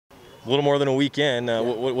A little more than a week in.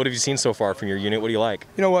 What have you seen so far from your unit? What do you like?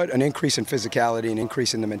 You know what? An increase in physicality, an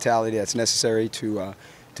increase in the mentality that's necessary to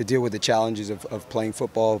deal with the challenges of playing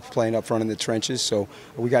football, playing up front in the trenches. So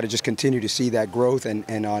we got to just continue to see that growth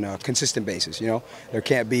and on a consistent basis. You know, there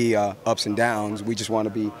can't be ups and downs. We just want to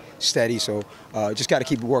be steady. So just got to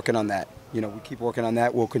keep working on that. You know, we keep working on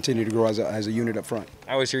that. We'll continue to grow as a unit up front.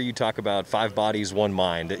 I always hear you talk about 5 bodies, 1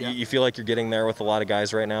 mind. Yeah. You feel like you're getting there with a lot of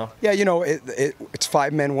guys right now? Yeah, you know, it's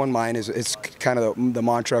 5 men, 1 mind. It's kind of the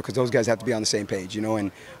mantra, because those guys have to be on the same page, you know.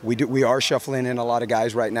 And we are shuffling in a lot of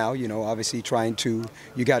guys right now. You know, obviously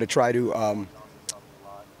you got to try to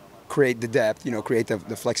create the depth, you know, create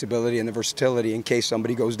the flexibility and the versatility in case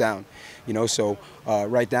somebody goes down, you know. So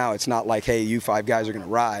right now it's not like, hey, you 5 guys are going to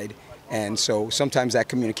ride. And so sometimes that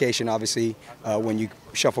communication, obviously, when you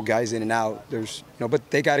shuffle guys in and out,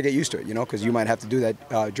 but they got to get used to it, you know, because you might have to do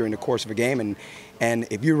that during the course of a game. And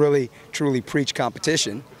if you really, truly preach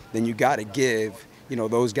competition, then you got to give, you know,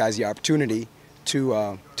 those guys the opportunity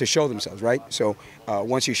to show themselves, right? So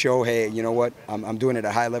once you show, hey, you know what, I'm doing it at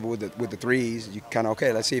a high level with the 3s, you kind of,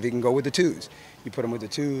 okay, let's see if he can go with the 2s. You put them with the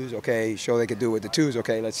 2s, okay, show they could do it with the 2s,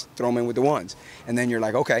 okay, let's throw them in with the 1s. And then you're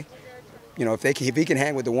like, okay, you know, if he can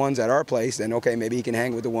hang with the 1s at our place, then okay, maybe he can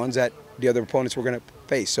hang with the 1s that the other opponents we're going to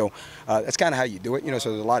face. So that's kind of how you do it, you know.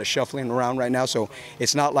 So there's a lot of shuffling around right now. So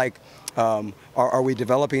it's not like, are we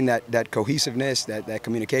developing that cohesiveness, that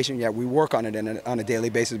communication? Yeah, we work on it on a daily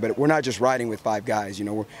basis, but we're not just riding with 5 guys. You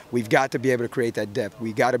know, we've got to be able to create that depth.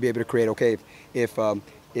 We got to be able to create, okay,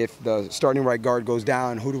 if the starting right guard goes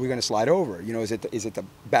down, who are we going to slide over? You know, is it the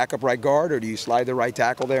backup right guard, or do you slide the right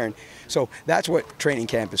tackle there? And so that's what training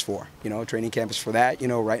camp is for. You know, training camp is for that. You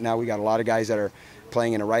know, right now we got a lot of guys that are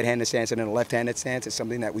playing in a right-handed stance and in a left-handed stance. It's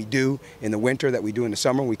something that we do in the winter, that we do in the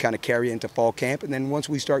summer. We kind of carry into fall camp, and then once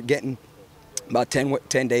we start getting about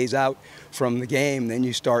 10 days out from the game, then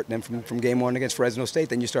you start, then from game 1 against Fresno State,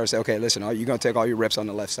 then you start to say, okay, listen, you're going to take all your reps on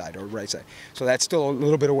the left side or right side. So that's still a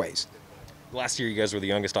little bit of ways. Last year, you guys were the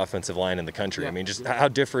youngest offensive line in the country. Yeah. I mean, just how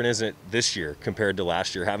different is it this year compared to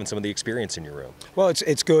last year, having some of the experience in your room? Well,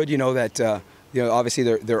 it's good, you know, that you know, obviously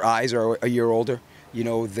their eyes are a year older. You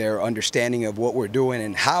know, their understanding of what we're doing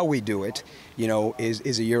and how we do it, you know,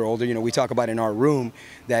 is a year older. You know, we talk about in our room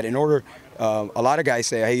that in order, a lot of guys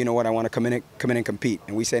say, hey, you know what, I want to come in and compete,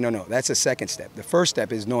 and we say, no, that's the second step. The first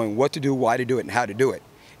step is knowing what to do, why to do it, and how to do it.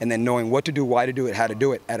 And then knowing what to do, why to do it, how to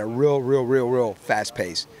do it at a real fast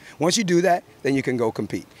pace. Once you do that, then you can go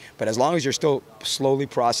compete. But as long as you're still slowly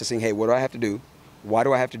processing, hey, what do I have to do? Why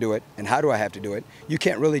do I have to do it? And how do I have to do it? You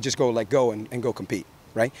can't really just go let go and go compete,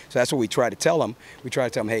 right? So that's what we try to tell them. We try to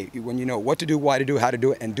tell them, hey, when you know what to do, why to do, how to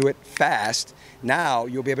do it, and do it fast, now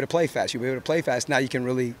you'll be able to play fast. You'll be able to play fast. Now you can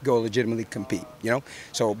really go legitimately compete, you know?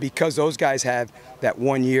 So because those guys have that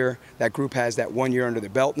 1 year, that group has that 1 year under their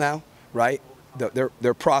belt now, right?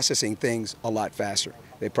 They're processing things a lot faster.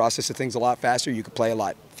 They process the things a lot faster. You can play a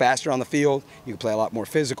lot faster on the field. You can play a lot more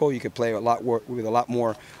physical. You can play with a lot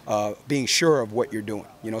more being sure of what you're doing.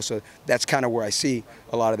 You know, so that's kind of where I see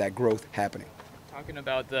a lot of that growth happening. Talking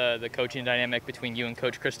about the coaching dynamic between you and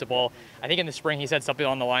Coach Cristobal, I think in the spring he said something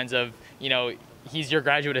along the lines of, you know, he's your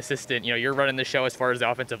graduate assistant. You know, you're running the show as far as the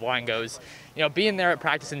offensive line goes. You know, being there at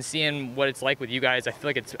practice and seeing what it's like with you guys, I feel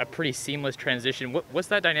like it's a pretty seamless transition. What's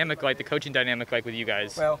that dynamic like, the coaching dynamic like with you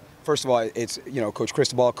guys? Well, first of all, it's, you know, Coach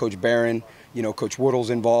Cristobal, Coach Barron, you know, Coach Woodle's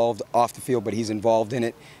involved off the field, but he's involved in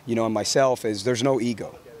it. You know, and myself, there's no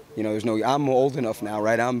ego. You know, I'm old enough now,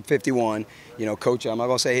 right? I'm 51. You know, Coach, I'm not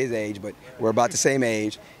going to say his age, but we're about the same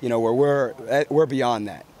age. You know, where we're beyond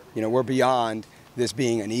that. You know, we're beyond this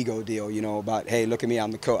being an ego deal, you know, about, hey, look at me,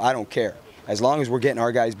 I'm the coach. I don't care. As long as we're getting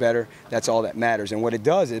our guys better, that's all that matters. And what it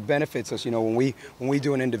does, it benefits us. You know, when we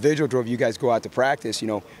do an individual drill, you guys go out to practice, you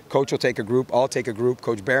know, Coach will take a group, I'll take a group,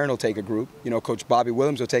 Coach Barron will take a group, you know, Coach Bobby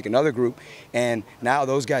Williams will take another group, and now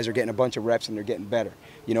those guys are getting a bunch of reps and they're getting better.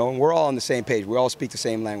 You know, and we're all on the same page. We all speak the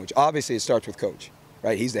same language. Obviously, it starts with Coach,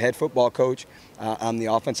 right? He's the head football coach. I'm the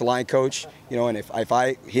offensive line coach. You know, and if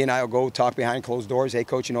he and I will go talk behind closed doors, hey,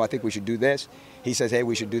 Coach, you know, I think we should do this. He says, hey,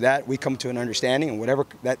 we should do that. We come to an understanding, and whatever,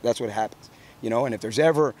 that's what happens. You know, and if there's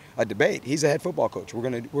ever a debate, he's a head football coach. We're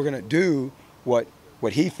gonna do what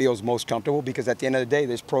he feels most comfortable, because at the end of the day,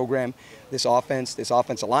 this program, this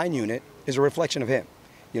offensive line unit is a reflection of him.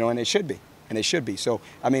 You know, and it should be. And it should be. So,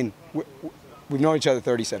 I mean, we've known each other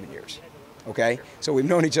 37 years, okay? So we've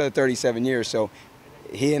known each other 37 years. So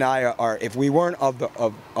he and I are, if we weren't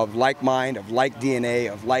of like mind, of like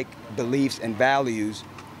DNA, of like beliefs and values,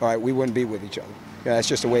 all right, we wouldn't be with each other. Yeah, that's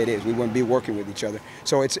just the way it is. We wouldn't be working with each other.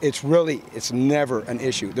 So it's never an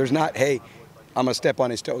issue. There's not, hey, I'm gonna step on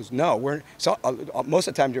his toes. No, most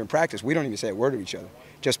of the time during practice we don't even say a word to each other,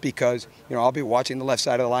 just because I'll be watching the left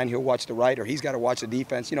side of the line, he'll watch the right, or he's got to watch the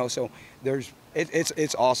defense. So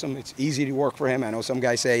it's awesome. It's easy to work for him. I know some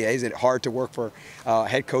guys say, hey, is it hard to work for a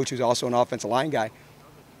head coach who's also an offensive line guy?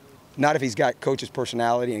 Not if he's got coach's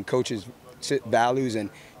personality and coach's values, and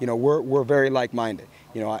we're very like-minded.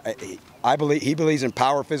 I believe he believes in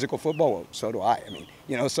power physical football. Well, so do I. I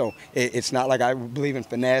mean, so it's not like I believe in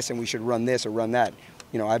finesse and we should run this or run that.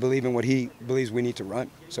 I believe in what he believes we need to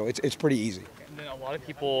run. So it's pretty easy. And then a lot of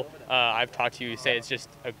people I've talked to say it's just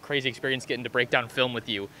a crazy experience getting to break down film with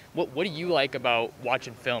you. What do you like about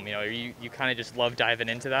watching film? You kind of just love diving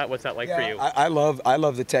into that. What's that like for you? I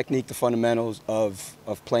love the technique, the fundamentals of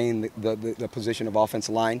playing the position of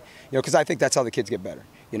offensive line. Because I think that's how the kids get better.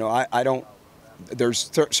 There's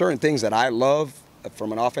certain things that I love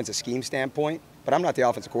from an offensive scheme standpoint, but I'm not the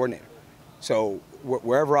offensive coordinator. So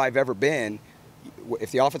wherever I've ever been, if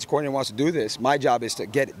the offensive coordinator wants to do this, my job is to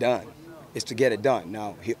get it done.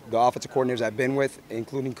 Now, the offensive coordinators I've been with,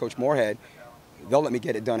 including Coach Moorhead, they'll let me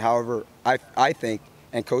get it done however I think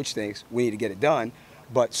and Coach thinks we need to get it done.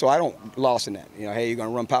 But so I don't lost in that. Hey, you're going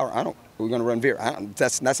to run power? We're going to run veer.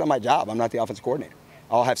 That's not my job. I'm not the offensive coordinator.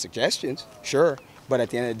 I'll have suggestions, sure. But at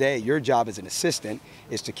the end of the day, your job as an assistant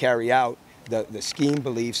is to carry out the scheme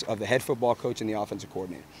beliefs of the head football coach and the offensive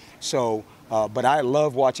coordinator. So, but I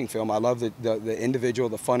love watching film. I love the individual,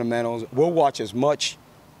 the fundamentals. We'll watch as much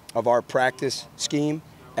of our practice scheme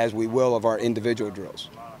as we will of our individual drills,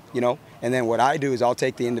 And then what I do is I'll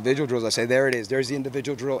take the individual drills. I say, there it is. There's the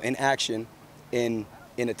individual drill in action in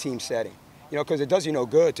a team setting. Because it does you no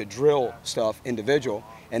good to drill stuff individual,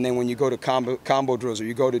 and then when you go to combo drills or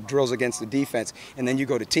you go to drills against the defense, and then you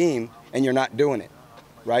go to team and you're not doing it,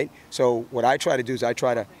 right? So what I try to do is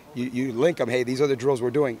you link them. Hey, these are the drills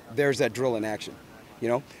we're doing. There's that drill in action,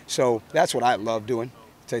 So that's what I love doing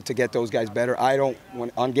to get those guys better.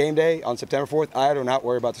 On game day on September 4th, I do not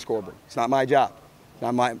worry about the scoreboard. It's not my job. It's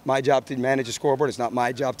not my job to manage the scoreboard. It's not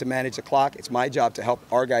my job to manage the clock. It's my job to help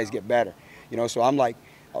our guys get better, So I'm like,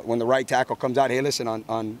 when the right tackle comes out, hey, listen,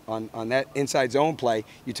 on that inside zone play,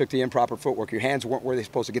 you took the improper footwork. Your hands weren't where they're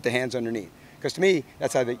supposed to. Get the hands underneath. Because to me,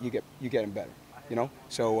 that's how you get them better.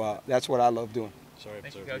 So that's what I love doing. Sorry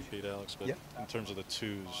to repeat, Alex, but in terms of the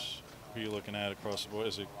twos, who are you looking at across the board?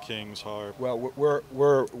 Is it Kings, Harp? Well,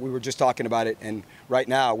 we were just talking about it, and right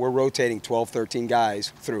now we're rotating 12, 13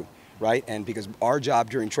 guys through, right? And because our job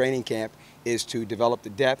during training camp is to develop the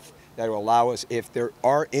depth that will allow us, if there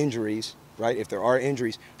are injuries, right? If there are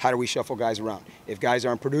injuries, how do we shuffle guys around? If guys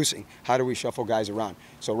aren't producing, how do we shuffle guys around?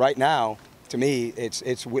 So right now, to me,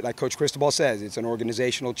 it's like Coach Cristobal says, it's an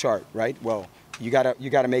organizational chart, right? Well, you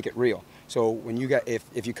gotta make it real. So when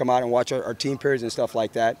if you come out and watch our team periods and stuff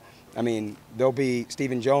like that, I mean, there'll be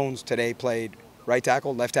Stephen Jones today played right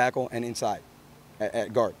tackle, left tackle, and inside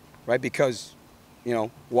at guard, right? Because,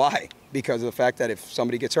 why? Because of the fact that if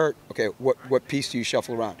somebody gets hurt, okay, what piece do you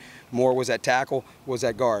shuffle around? Moore was at tackle, was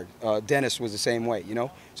at guard. Dennis was the same way,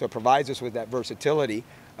 So it provides us with that versatility.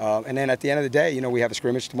 And then at the end of the day, we have a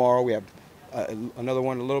scrimmage tomorrow. We have another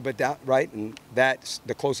one a little bit down, right? And that's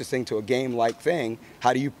the closest thing to a game-like thing.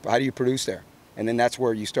 How do you produce there? And then that's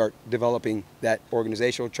where you start developing that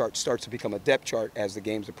organizational chart starts to become a depth chart as the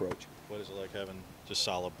games approach. What is it like having just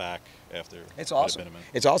solid back after? It's awesome.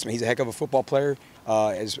 It's awesome. He's a heck of a football player.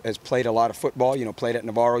 Has played a lot of football. Played at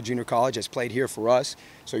Navarro Junior College. Has played here for us.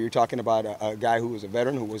 So you're talking about a guy who was a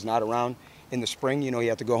veteran who was not around in the spring. He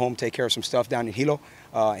had to go home, take care of some stuff down in Hilo.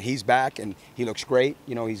 He's back and he looks great.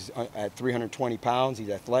 He's at 320 pounds. He's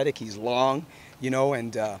athletic. He's long.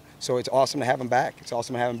 And so it's awesome to have him back. It's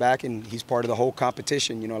awesome to have him back, and he's part of the whole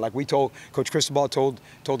competition. Like we told Coach Cristobal told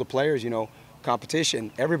the players,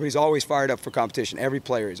 competition. Everybody's always fired up for competition. Every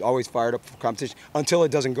player is always fired up for competition until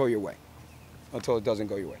it doesn't go your way.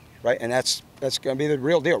 Right? And that's going to be the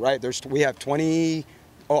real deal, right? We have 20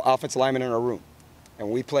 offensive linemen in our room, and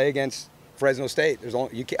we play against Fresno State.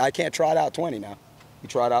 I can't trot out 20 now. You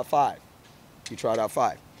trot out 5.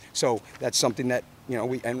 So that's something that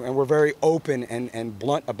we're very open and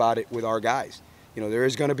blunt about it with our guys. There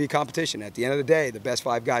is going to be competition. At the end of the day, the best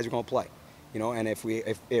 5 guys are going to play. And if we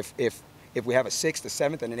have a 6th, a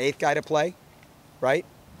 7th, and an 8th guy to play, right?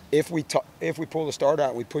 If we pull the start out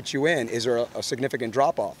and we put you in, is there a significant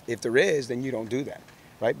drop off? If there is, then you don't do that,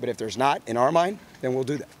 right? But if there's not, in our mind, then we'll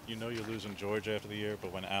do that. You're losing George after the year,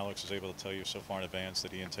 but when Alex is able to tell you so far in advance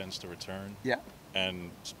that he intends to return,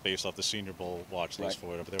 and based off the Senior Bowl watch list for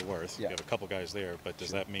whatever they're worth, you have a couple guys there, but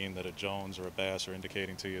does that mean that a Jones or a Bass are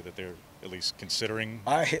indicating to you that they're at least considering?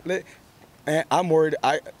 I'm worried.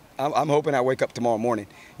 I'm hoping I wake up tomorrow morning.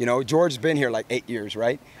 You know, George's been here like 8 years,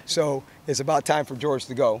 right? So it's about time for George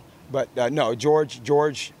to go. But no,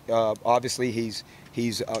 George, obviously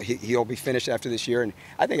he'll be finished after this year, and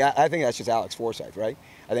I think that's just Alex Forsythe, right?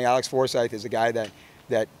 I think Alex Forsythe is a guy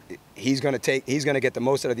that he's going to get the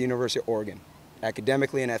most out of the University of Oregon,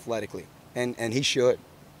 academically and athletically, and he should.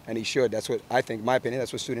 And he should. That's what I think, in my opinion,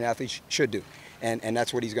 that's what student athletes should do. And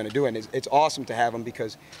that's what he's going to do. And it's awesome to have him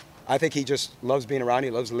because I think he just loves being around. He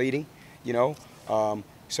loves leading, you know.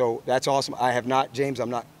 So that's awesome. I have not, James,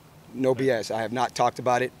 no BS. I have not talked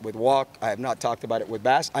about it with Walk. I have not talked about it with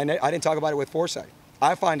Bass. I didn't talk about it with Forsythe.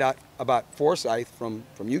 I find out about Forsythe from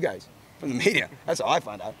you guys, from the media. That's how I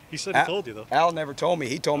find out. He said he told you, though. Al never told me.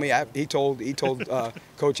 He told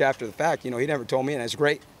Coach after the fact. You know, he never told me, and it's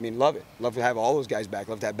great. I mean, love it. Love to have all those guys back.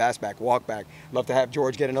 Love to have Bass back, Walk back. Love to have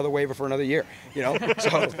George get another waiver for another year. You know,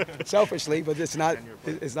 so selfishly, but it's not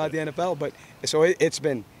the NFL. But so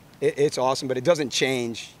it's awesome, but it doesn't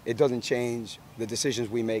change. It doesn't change the decisions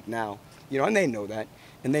we make now. You know, and they know that,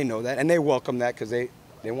 and they welcome that because they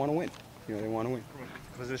want to win. You know, they want to win. From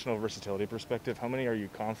a positional versatility perspective, how many are you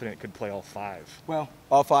confident could play all 5? Well,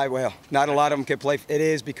 all 5. Well, not a lot of them can play. It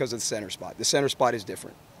is because of the center spot. The center spot is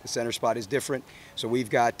different. So we've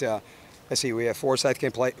got, let's see, we have Forsythe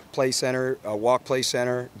can play center, Walk plays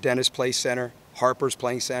center, Dennis plays center, Harper's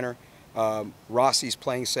playing center, Rossi's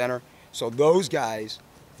playing center. So those guys,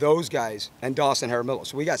 and Dawson Harramillo.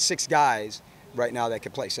 So we got 6 guys right now that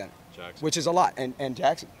can play center, which is a lot. And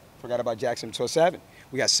Jackson, forgot about Jackson. So 7.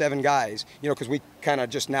 We got 7 guys, you know, because we kind of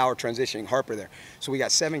just now are transitioning Harper there. So we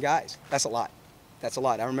got 7 guys. That's a lot.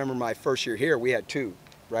 I remember my first year here, we had 2,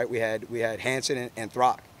 right? We had Hansen and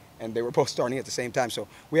Throck, and they were both starting at the same time. So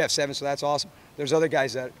we have 7, so that's awesome. There's other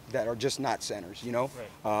guys that are just not centers, you know.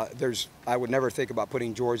 Right. I would never think about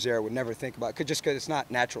putting George there. I would never think about just because it's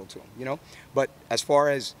not natural to him, you know. But as far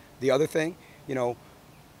as the other thing, you know,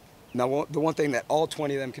 now the one thing that all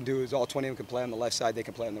 20 of them can do is all 20 of them can play on the left side. They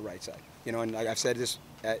can play on the right side, you know. And like I've said this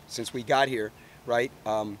since we got here, right?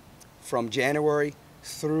 From January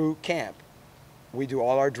through camp, we do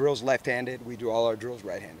all our drills left-handed. We do all our drills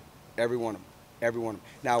right-handed. Every one of them.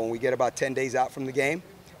 Now, when we get about 10 days out from the game,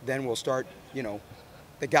 then we'll start, you know,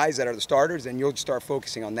 the guys that are the starters, and you'll start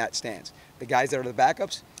focusing on that stance. The guys that are the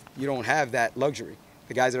backups, you don't have that luxury.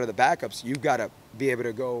 The guys that are the backups, you've got to be able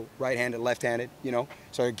to go right-handed, left-handed, you know.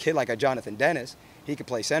 So a kid like a Jonathan Dennis, he can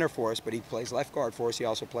play center for us, but he plays left guard for us. He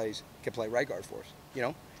also can play right guard for us, you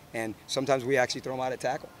know. And sometimes we actually throw him out at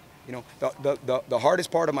tackle. You know, the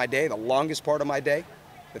hardest part of my day, the longest part of my day,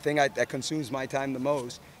 the thing that consumes my time the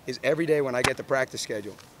most is every day when I get the practice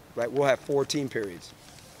schedule, right? We'll have 4 team periods.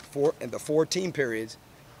 And the 4 team periods,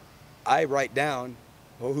 I write down,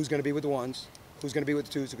 well, who's going to be with the 1s, who's going to be with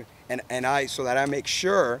the 2s, so that I make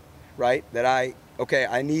sure, right, that I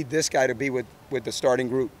need this guy to be with the starting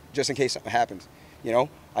group just in case something happens. You know,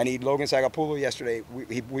 I need Logan Sagapulo yesterday.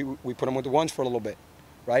 We put him with the 1s for a little bit,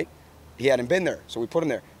 right? He hadn't been there, so we put him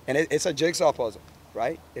there. And it's a jigsaw puzzle,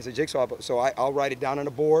 right? It's a jigsaw puzzle. So I'll write it down on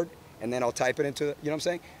a board, and then I'll type it into, you know what I'm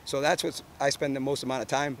saying? So that's what I spend the most amount of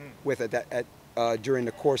time with during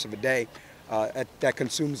the course of a day. That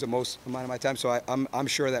consumes the most amount of my time. So I'm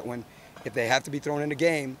sure that if they have to be thrown in a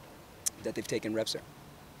game, that they've taken reps there.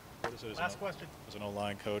 What is it Last question. As an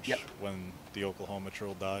O-line coach, when the Oklahoma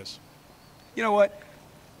drill dies? You know what?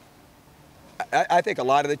 I think a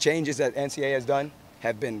lot of the changes that NCAA has done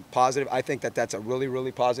have been positive. I think that's a really,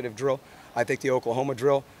 really positive drill. I think the Oklahoma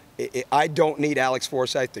drill, I don't need Alex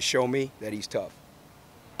Forsythe to show me that he's tough.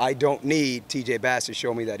 I don't need TJ Bass to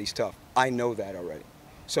show me that he's tough. I know that already.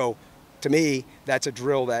 So to me, that's a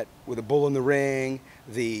drill that with a bull in the ring,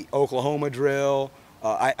 the Oklahoma drill,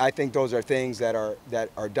 I think those are things that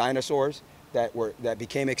are dinosaurs that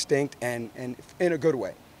became extinct and in a good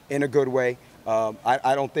way.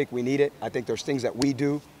 I don't think we need it. I think there's things that we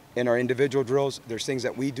do in our individual drills. There's things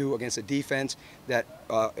that we do against a defense that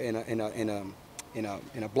in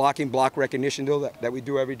a block recognition drill that we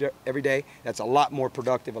do every day. That's a lot more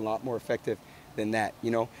productive, a lot more effective than that.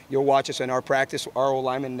 You know, you'll watch us in our practice. Our O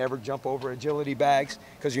linemen never jump over agility bags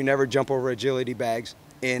because you never jump over agility bags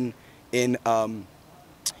in a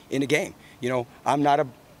game. You know, I'm not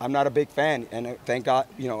a big fan, and thank God.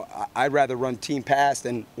 You know, I'd rather run team pass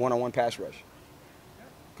than one-on-one pass rush,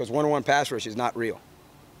 because one-on-one pass rush is not real.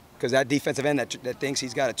 Because that defensive end that thinks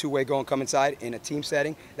he's got a two-way going come inside in a team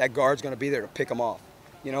setting, that guard's going to be there to pick him off.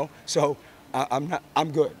 You know, so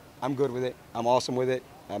I'm good. I'm good with it. I'm awesome with it.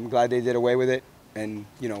 I'm glad they did away with it, and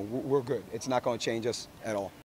you know, we're good. It's not going to change us at all.